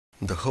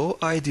The whole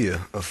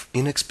idea of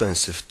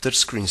inexpensive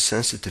touchscreen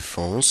sensitive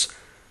phones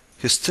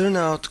has turned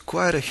out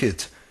quite a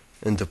hit,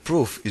 and the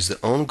proof is the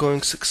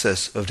ongoing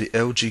success of the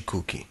LG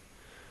Cookie.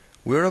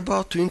 We're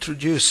about to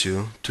introduce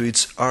you to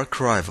its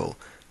arch-rival,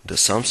 the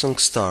Samsung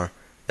Star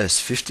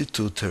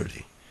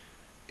S5230.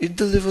 It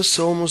delivers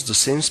almost the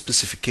same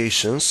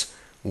specifications,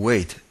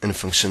 weight and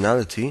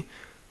functionality,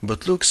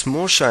 but looks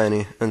more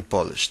shiny and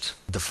polished.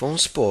 The phone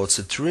sports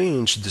a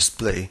 3-inch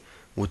display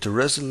with a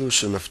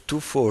resolution of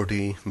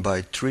 240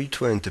 by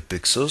 320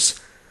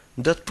 pixels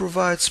that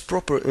provides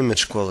proper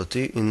image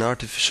quality in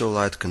artificial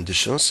light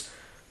conditions,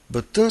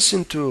 but turns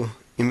into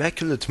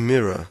immaculate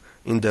mirror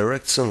in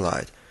direct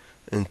sunlight,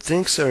 and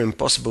things are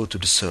impossible to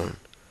discern.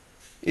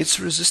 Its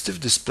resistive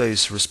display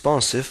is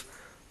responsive,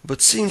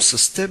 but seems a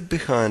step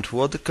behind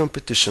what the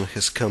competition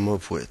has come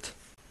up with.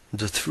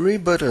 The 3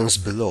 buttons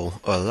below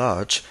are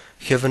large,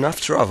 have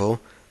enough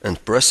travel,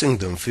 and pressing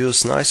them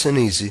feels nice and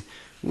easy,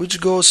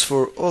 which goes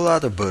for all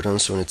other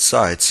buttons on its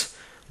sides,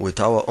 with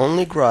our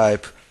only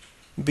gripe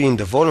being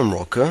the volume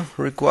rocker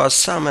requires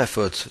some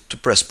effort to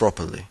press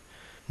properly.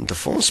 The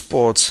phone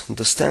sports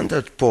the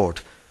standard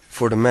port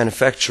for the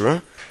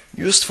manufacturer,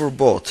 used for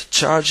both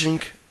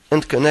charging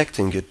and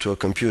connecting it to a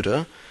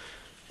computer,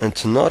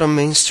 and not a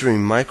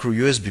mainstream micro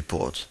USB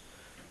port.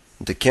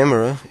 The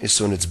camera is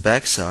on its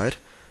backside,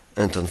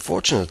 and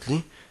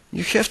unfortunately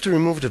you have to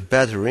remove the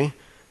battery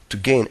to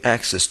gain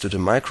access to the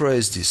micro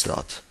SD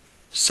slot.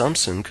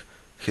 Samsung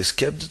has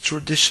kept the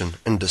tradition,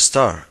 and the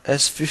Star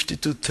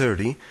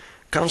S5230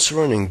 comes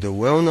running the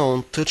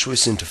well-known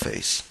TouchWiz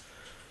interface.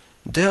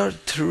 There are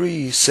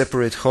 3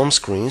 separate home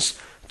screens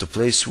to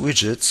place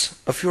widgets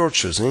of your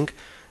choosing,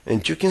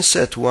 and you can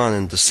set one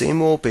and the same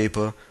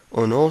wallpaper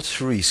on all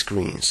 3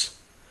 screens.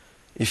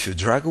 If you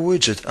drag a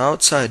widget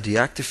outside the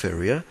active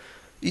area,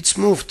 it's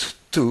moved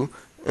to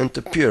and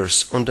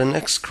appears on the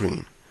next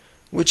screen,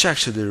 which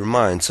actually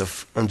reminds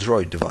of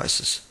Android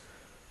devices.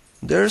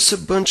 There's a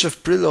bunch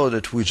of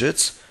preloaded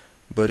widgets,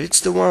 but it's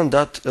the one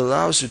that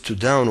allows you to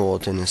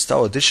download and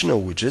install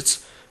additional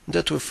widgets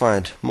that we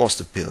find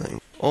most appealing.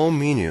 All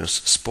menus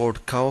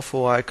sport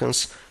colorful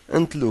icons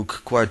and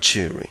look quite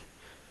cheery.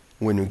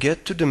 When you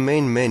get to the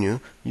main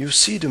menu, you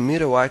see the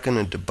middle icon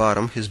at the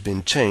bottom has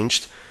been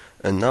changed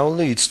and now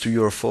leads to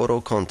your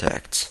photo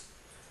contacts.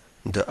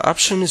 The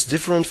option is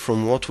different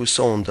from what we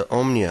saw on the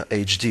Omnia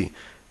HD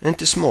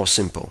and is more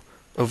simple,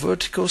 a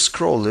vertical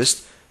scroll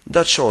list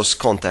that shows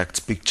contacts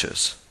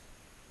pictures.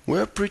 We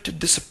are pretty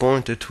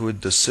disappointed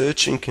with the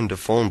searching in the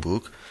phone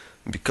book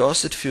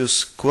because it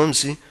feels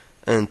clumsy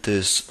and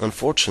is,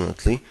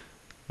 unfortunately,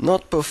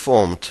 not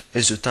performed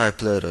as you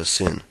type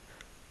letters in.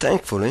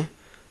 Thankfully,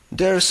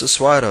 there is a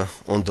slider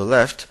on the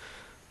left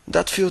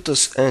that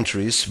filters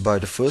entries by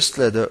the first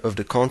letter of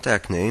the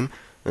contact name,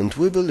 and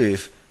we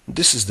believe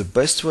this is the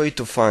best way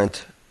to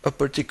find a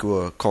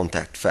particular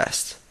contact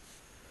fast.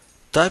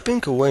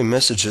 Typing away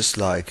messages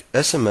like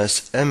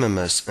SMS,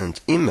 MMS and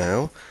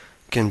email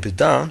can be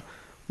done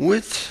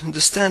with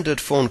the standard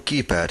phone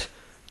keypad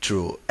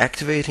through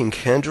activating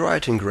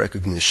handwriting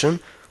recognition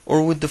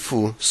or with the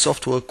full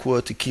software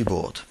QWERTY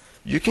keyboard.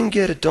 You can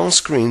get it on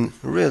screen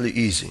really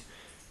easy.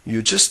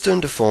 You just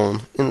turn the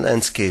phone in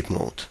landscape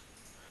mode.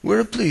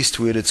 We're pleased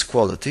with its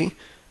quality,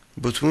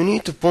 but we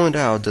need to point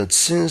out that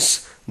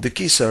since the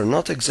keys are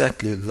not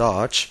exactly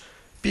large,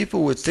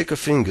 people with thicker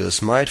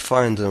fingers might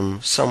find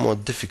them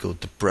somewhat difficult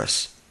to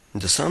press.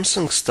 The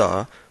Samsung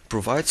Star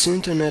provides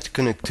internet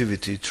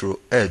connectivity through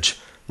Edge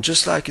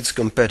just like its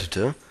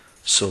competitor,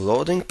 so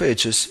loading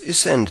pages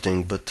is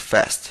anything but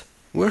fast.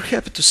 We're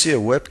happy to see a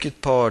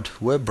WebKit-powered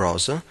web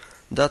browser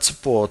that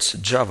supports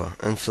Java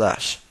and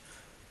Flash.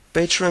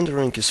 Page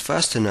rendering is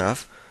fast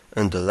enough,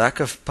 and the lack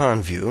of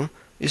pan view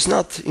is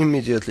not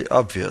immediately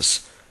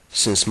obvious,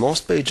 since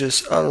most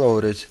pages are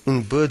loaded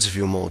in bird's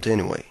view mode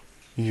anyway.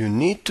 You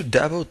need to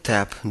double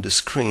tap the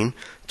screen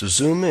to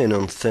zoom in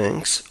on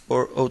things,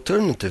 or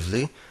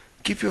alternatively,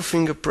 keep your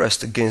finger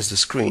pressed against the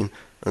screen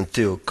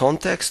until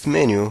context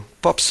menu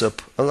pops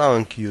up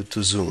allowing you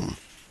to zoom.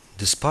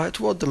 Despite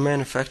what the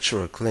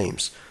manufacturer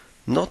claims,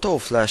 not all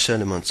flash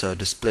elements are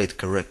displayed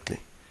correctly.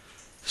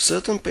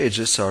 Certain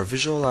pages are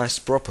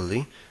visualized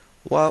properly,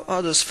 while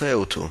others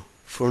fail to,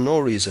 for no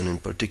reason in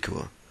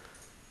particular.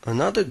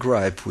 Another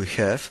gripe we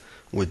have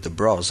with the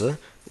browser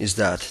is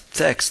that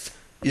text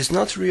is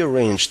not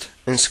rearranged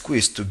and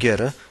squeezed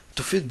together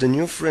to fit the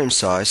new frame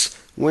size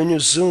when you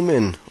zoom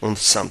in on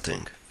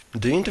something.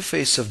 The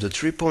interface of the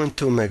 3.2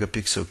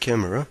 megapixel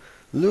camera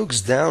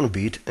looks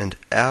downbeat and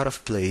out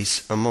of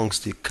place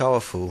amongst the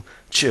colorful,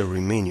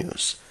 cheery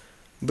menus,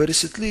 but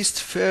is at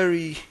least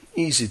very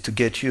easy to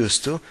get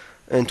used to,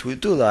 and we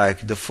do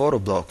like the photo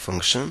block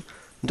function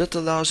that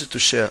allows you to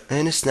share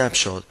any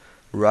snapshot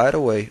right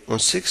away on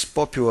 6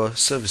 popular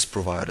service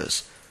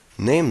providers,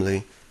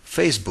 namely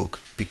Facebook,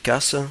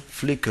 Picasa,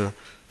 Flickr,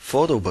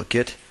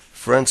 PhotoBucket,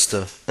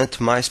 Friendster and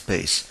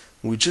MySpace,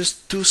 with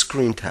just 2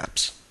 screen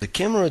taps. The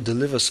camera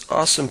delivers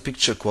awesome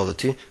picture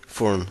quality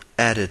for an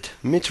added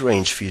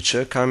mid-range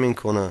feature coming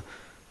on a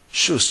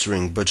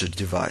shoestring budget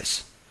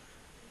device.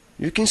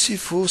 You can see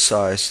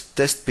full-size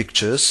test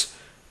pictures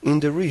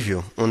in the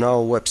review on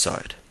our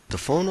website. The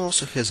phone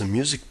also has a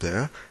music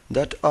player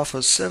that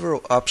offers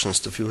several options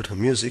to filter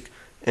music,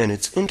 and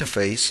its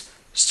interface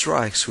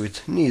strikes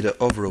with neither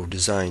overall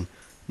design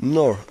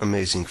nor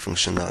amazing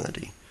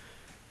functionality.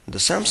 The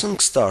Samsung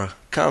Star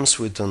comes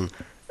with an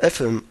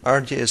FM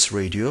RDS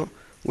radio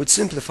with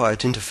simplified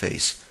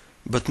interface,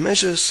 but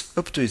measures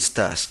up to its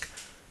task,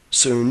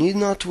 so you need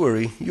not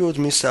worry you would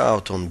miss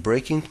out on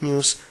breaking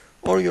news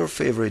or your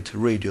favorite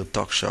radio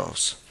talk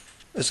shows.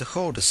 As a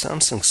whole, the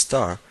Samsung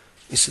Star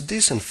is a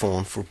decent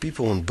phone for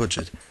people on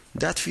budget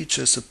that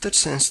features a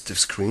touch-sensitive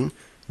screen,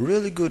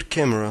 really good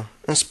camera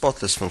and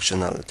spotless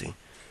functionality.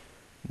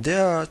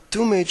 There are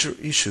two major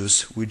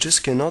issues we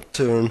just cannot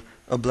turn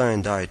a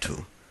blind eye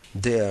to.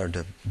 They are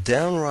the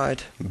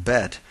downright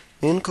bad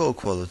in-call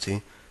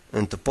quality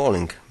and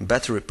appalling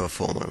battery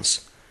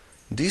performance.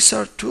 These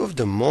are two of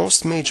the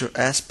most major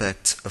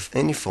aspects of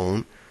any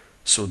phone,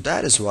 so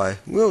that is why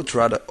we would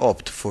rather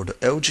opt for the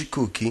LG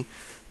Cookie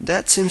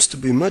that seems to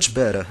be much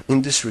better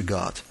in this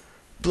regard.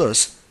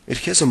 Plus, it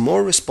has a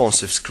more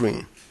responsive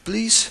screen.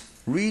 Please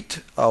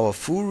read our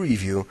full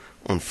review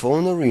on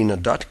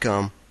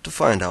phonearena.com to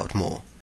find out more.